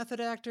he's a method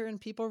actor and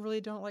people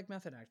really don't like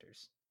method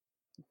actors.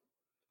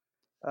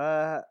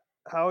 How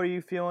are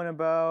you feeling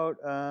about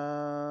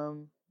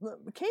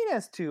Kane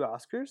has 2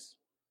 Oscars.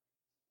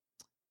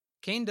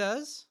 Kane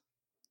does?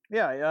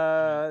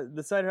 Yeah,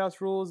 The Cider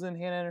House Rules and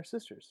Hannah and Her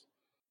Sisters.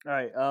 All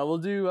right, we'll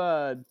do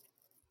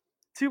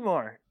 2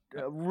 more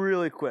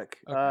really quick.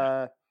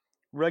 Okay.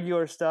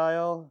 Regular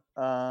Style.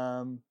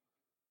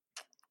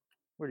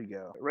 Where'd he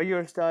go?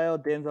 Regular Style,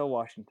 Denzel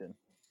Washington.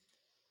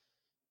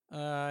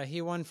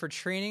 He won for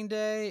Training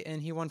Day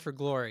and he won for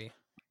Glory.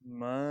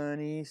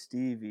 Money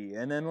Stevie.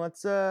 And then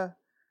let's to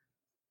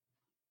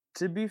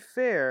be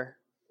fair,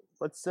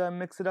 let's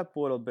mix it up a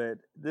little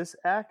bit. This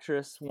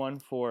actress won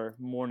for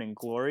Morning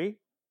Glory.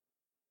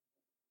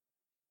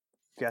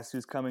 Guess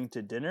Who's Coming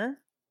to Dinner?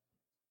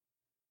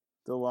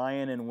 The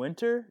Lion in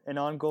Winter, and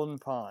On Golden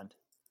Pond.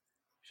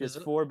 She has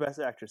 4 best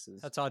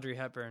actresses. That's Audrey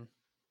Hepburn.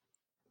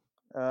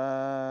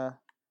 Katharine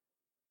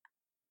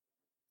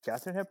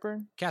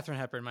Hepburn? Katharine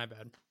Hepburn, my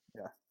bad.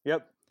 Yeah.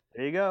 Yep.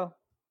 There you go.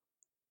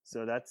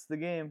 So that's the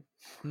game.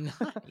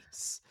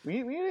 Nice.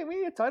 we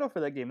need a title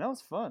for that game. That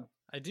was fun.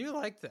 I do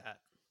like that.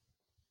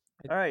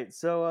 All right.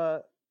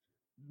 So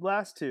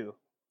last 2.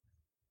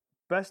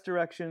 Best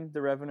Direction,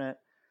 The Revenant.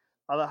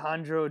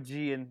 Alejandro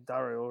G. and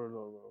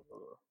Dario.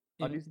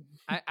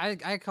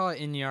 I call it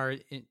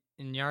Iñárritu.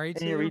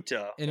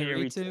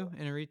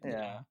 Inarritu.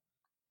 Yeah.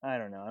 I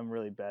don't know. I'm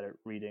really bad at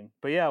reading.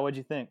 But yeah, what'd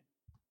you think?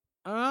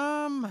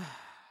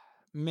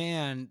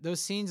 Man, those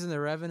scenes in The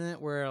Revenant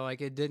where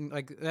like it didn't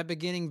like that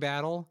beginning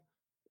battle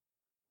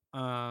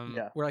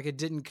where like it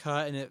didn't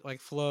cut and it like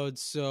flowed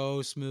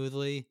so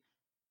smoothly.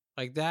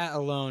 Like that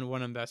alone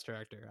won him Best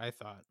Director, I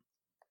thought.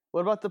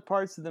 What about the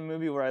parts of the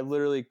movie where I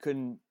literally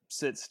couldn't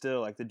sit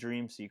still, like the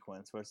dream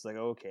sequence where it's like,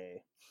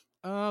 okay.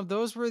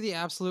 Those were the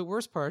absolute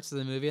worst parts of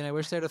the movie, and I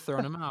wish they'd have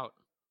thrown them out.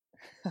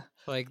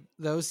 Like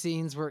those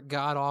scenes were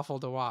god awful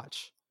to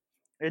watch.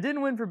 It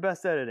didn't win for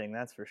best editing,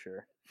 that's for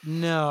sure.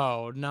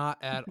 No, not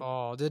at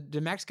all.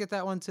 Did Max get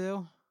that one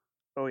too?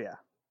 Oh yeah.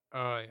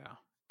 Oh yeah,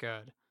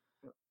 good.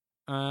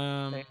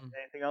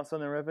 Anything else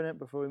on the Revenant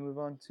before we move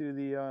on to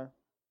the?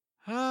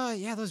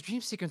 Yeah, those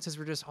dream sequences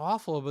were just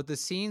awful, but the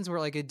scenes where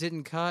like it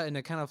didn't cut and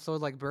it kind of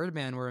flowed like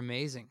Birdman were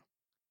amazing.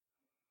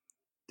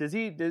 Is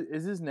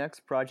his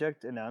next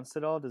project announced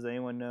at all? Does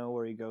anyone know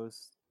where he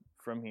goes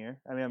from here?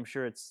 I mean, I'm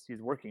sure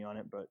he's working on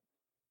it, but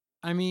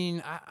I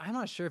mean, I'm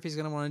not sure if he's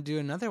gonna want to do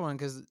another one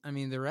because I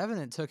mean, The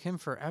Revenant took him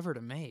forever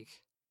to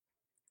make,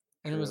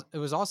 and True. it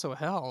was also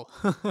hell.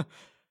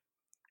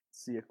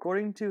 see,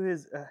 according to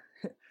his, well,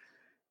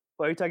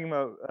 are you talking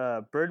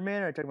about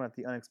Birdman, or are you talking about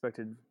the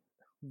unexpected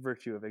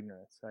virtue of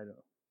ignorance? I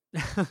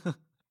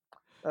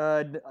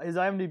don't. His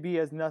IMDb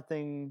has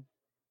nothing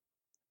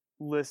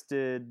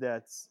listed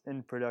that's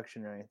in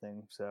production or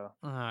anything, so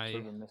sort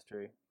of a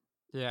mystery.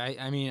 Yeah,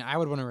 I mean, I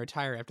would want to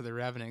retire after The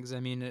Revenant because I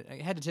mean,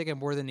 it had to take him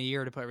more than a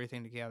year to put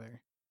everything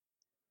together.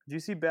 Did you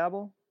see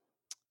Babel?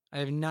 I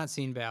have not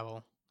seen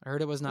Babel. I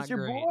heard it was not That's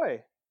your great.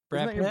 boy.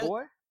 Brad Isn't that your Pitt?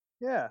 boy?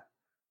 Yeah.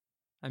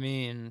 I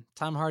mean,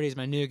 Tom Hardy's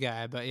my new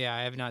guy, but yeah,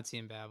 I have not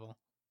seen Babel.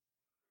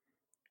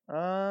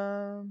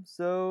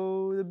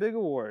 So the big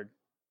award,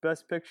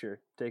 Best Picture,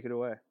 take it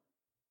away.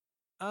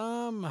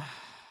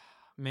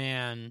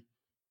 Man,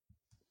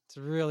 it's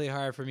really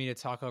hard for me to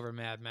talk over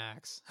Mad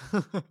Max.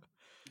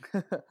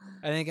 I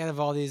think out of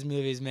all these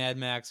movies, Mad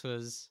Max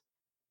was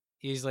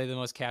easily the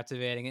most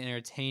captivating and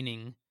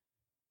entertaining.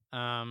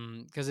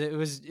 Because it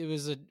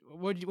was a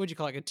what'd you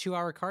call it, like a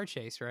 2-hour car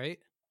chase, right?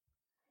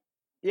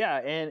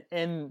 Yeah,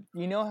 and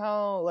you know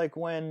how like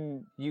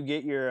when you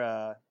get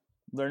your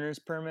learner's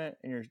permit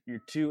and you're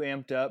too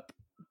amped up,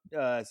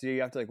 so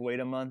you have to like wait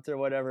a month or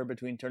whatever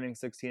between turning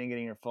 16 and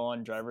getting your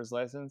full-on driver's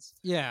license.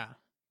 Yeah.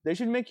 They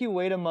should make you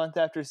wait a month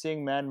after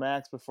seeing Mad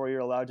Max before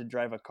you're allowed to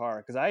drive a car.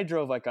 Because I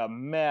drove like a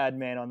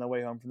madman on the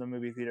way home from the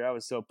movie theater. I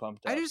was so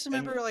pumped up. I just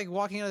remember like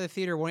walking out of the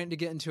theater wanting to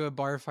get into a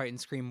bar fight and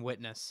scream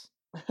 "Witness!"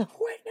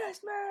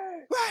 Witness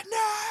me!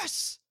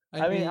 Witness!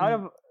 I mean,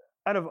 out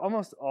of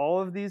almost all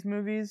of these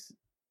movies,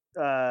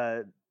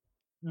 Mad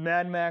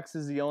Max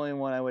is the only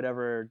one I would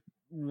ever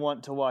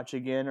want to watch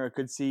again or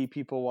could see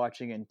people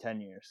watching in 10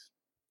 years.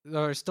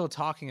 They're still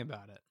talking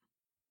about it.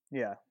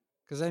 Yeah.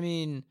 Because I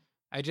mean,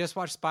 I just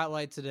watched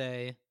Spotlight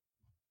today.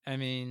 I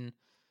mean,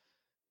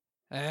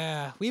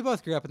 we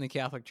both grew up in the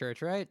Catholic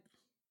Church, right?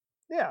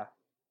 Yeah.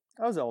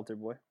 I was an altar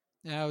boy.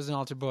 Yeah, I was an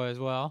altar boy as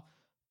well.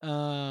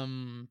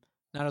 Not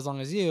as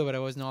long as you, but I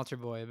was an altar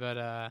boy.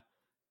 But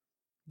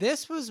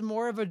this was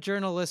more of a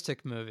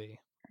journalistic movie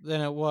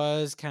than it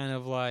was kind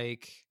of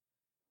like,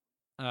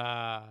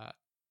 I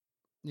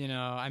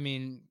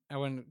mean, I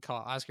wouldn't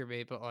call it Oscar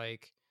bait, but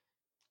like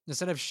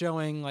instead of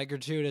showing like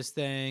gratuitous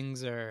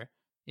things or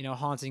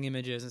haunting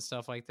images and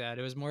stuff like that,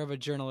 it was more of a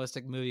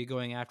journalistic movie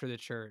going after the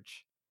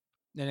church,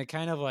 and it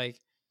kind of like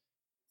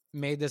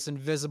made this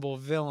invisible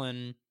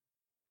villain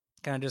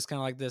kind of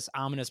like this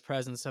ominous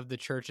presence of the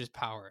church's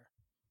power.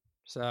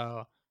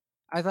 So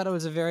I thought it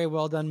was a very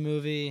well done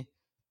movie.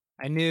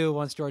 I knew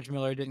once George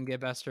Miller didn't get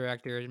Best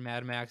Director,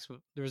 Mad Max,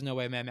 there was no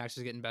way Mad Max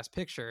was getting Best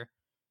Picture.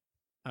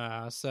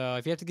 So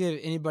if you have to give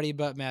anybody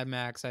but Mad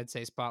Max, I'd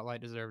say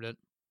Spotlight deserved it.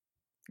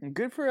 And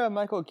good for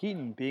Michael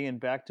Keaton being in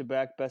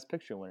back-to-back Best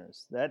Picture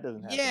winners. That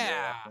doesn't happen very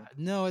often.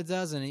 No, it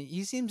doesn't.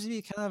 He seems to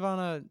be kind of on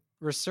a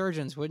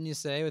resurgence, wouldn't you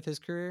say, with his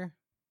career?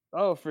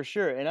 Oh, for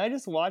sure. And I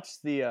just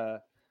watched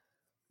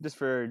just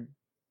for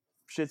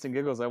shits and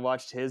giggles, I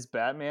watched his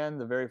Batman,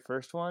 the very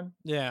first one.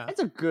 Yeah.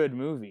 It's a good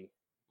movie.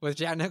 With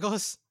Jack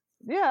Nicholson?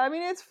 Yeah, I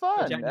mean, it's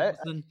fun. Jack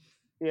Nicholson?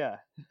 Yeah.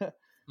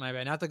 My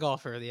bad. Not the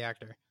golfer, the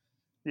actor.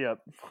 Yep.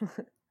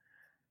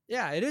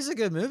 Yeah, it is a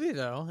good movie,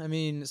 though. I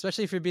mean,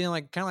 especially if you're being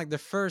like kind of like the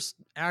first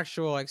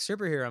actual like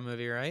superhero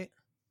movie, right?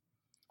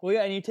 Well,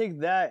 yeah, and you take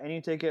that and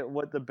you take it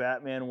what the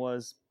Batman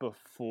was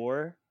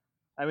before.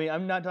 I mean,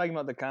 I'm not talking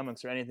about the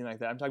comics or anything like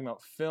that. I'm talking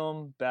about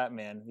film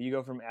Batman. You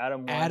go from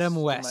Adam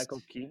West to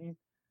Michael Keaton.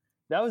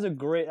 That was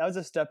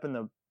a step in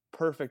the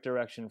perfect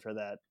direction for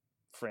that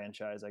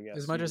franchise, I guess.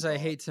 As much as I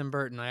hate Tim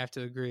Burton, I have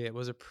to agree it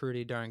was a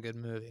pretty darn good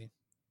movie.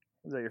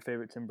 Was that your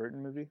favorite Tim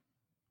Burton movie?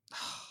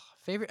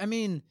 Favorite? I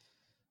mean,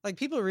 like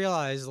people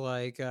realize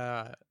like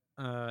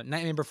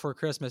Nightmare Before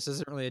Christmas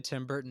isn't really a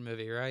Tim Burton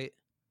movie, right?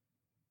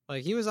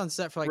 Like he was on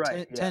set for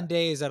like 10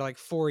 days out of like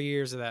 4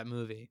 years of that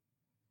movie.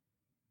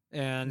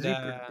 And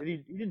he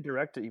didn't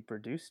direct it, he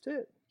produced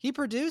it? He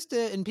produced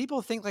it, and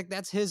people think like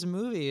that's his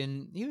movie,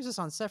 and he was just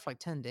on set for like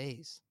 10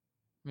 days.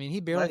 I mean, he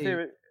barely... My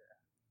favorite...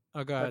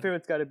 Oh, God. My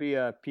favorite's got to be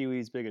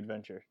Pee-wee's Big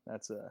Adventure.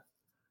 That's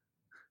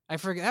I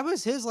forget. That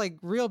was his like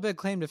real big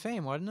claim to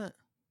fame, wasn't it?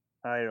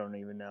 I don't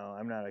even know.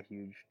 I'm not a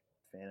huge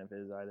fan of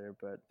his either,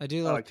 but I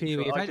do love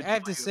Pee-wee. If I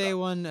have to say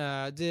one,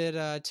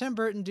 did Tim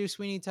Burton do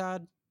Sweeney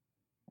Todd?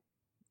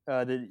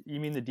 You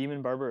mean the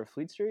Demon Barber of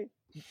Fleet Street?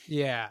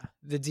 Yeah,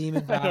 the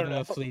Demon Barber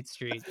of Fleet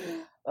Street.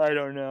 I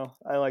don't know.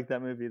 I like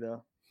that movie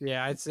though.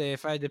 Yeah, I'd say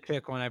if I had to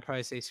pick one, I'd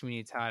probably say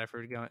Sweeney Todd if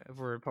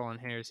we're pulling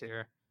hairs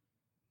here.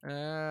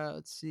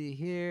 Let's see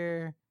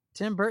here.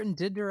 Tim Burton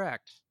did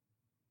direct.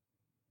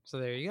 So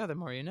there you go. The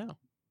more you know.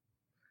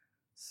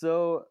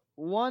 So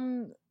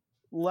one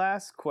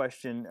last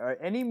question: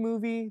 any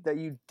movie that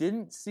you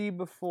didn't see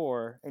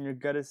before and you're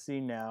gonna see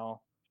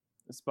now,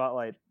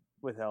 spotlight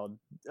withheld,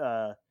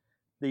 that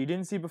you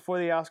didn't see before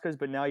the Oscars,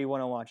 but now you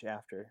want to watch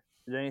after?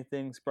 Did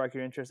anything spark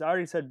your interest? I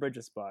already said Bridge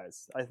of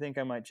Spies. I think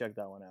I might check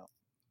that one out.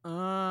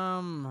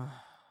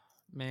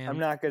 Man, I'm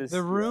not gonna.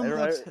 The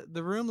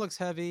Room looks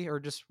heavy, or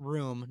just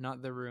Room,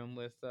 not The Room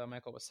with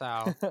Michael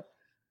Wasau.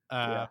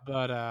 Yeah.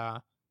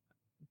 But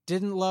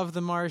didn't love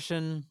The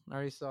Martian.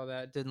 Already saw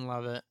that. Didn't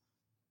love it.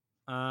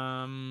 If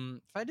I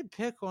had to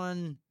pick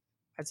one,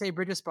 I'd say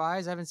Bridge of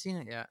Spies. I haven't seen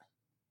it yet.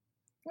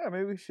 Yeah,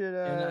 maybe we should.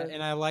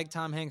 And I like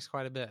Tom Hanks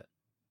quite a bit.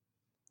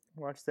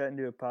 Watch that and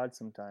do a pod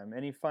sometime.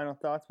 Any final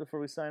thoughts before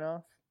we sign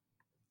off?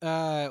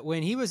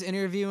 When he was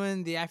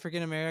interviewing the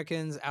African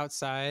Americans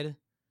outside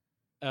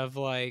of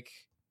like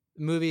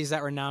movies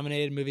that were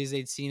nominated, movies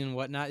they'd seen and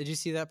whatnot. Did you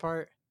see that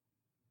part?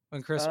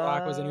 When Chris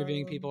Rock was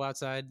interviewing people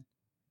outside?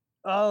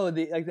 Oh,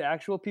 the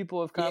actual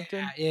people of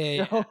Compton?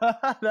 Yeah.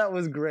 That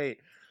was great.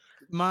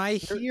 My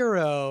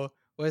hero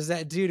was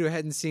that dude who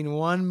hadn't seen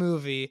one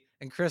movie,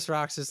 and Chris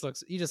Rock just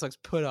looks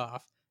put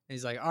off. And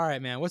he's like, all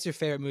right, man, what's your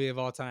favorite movie of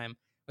all time?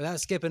 Without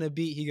skipping a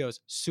beat, he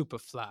goes,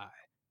 Superfly.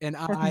 And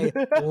I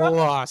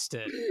lost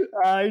it.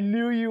 I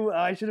knew you.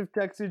 I should have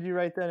texted you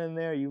right then and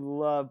there. You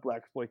love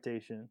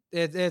blaxploitation.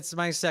 It's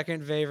my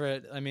second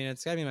favorite. I mean,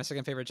 it's gotta be my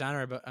second favorite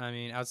genre, but I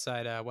mean,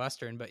 outside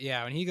Western. But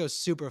yeah, when he goes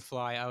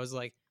Superfly, I was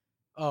like,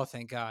 oh,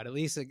 thank God. At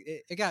least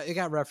it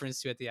got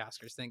referenced to at the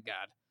Oscars. Thank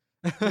God.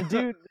 The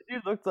dude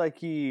looked like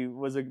he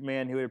was a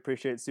man who would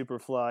appreciate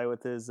Superfly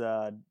with his.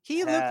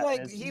 He looked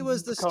like he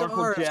was the star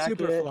of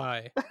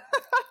Superfly.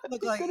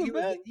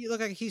 He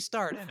looked like he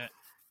starred in it.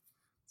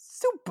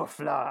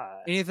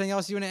 Superfly. Anything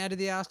else you want to add to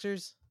the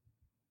Oscars?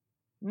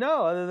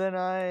 No, other than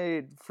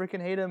I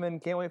freaking hate him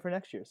and can't wait for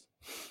next year's.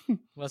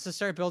 Let's just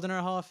start building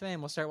our Hall of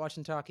Fame. We'll start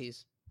watching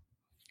talkies.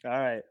 All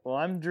right. Well,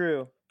 I'm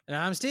Drew. And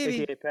I'm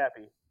Stevie. AKA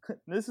Pappy.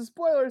 This is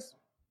Spoilers.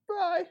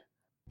 Bye.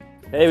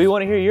 Hey, we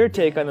want to hear your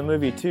take on the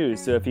movie too,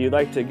 so if you'd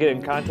like to get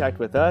in contact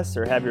with us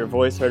or have your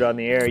voice heard on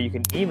the air, you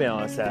can email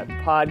us at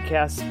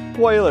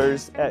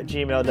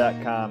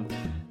podcastspoilers@gmail.com.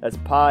 That's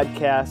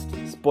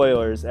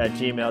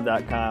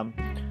podcastspoilers@gmail.com.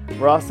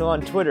 We're also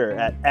on Twitter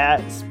at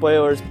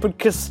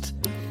 @spoilerspodcast.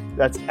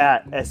 That's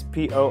at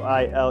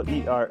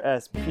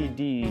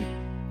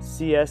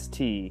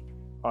SPOILERSPDCST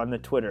on the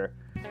Twitter.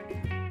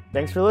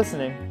 Thanks for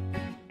listening.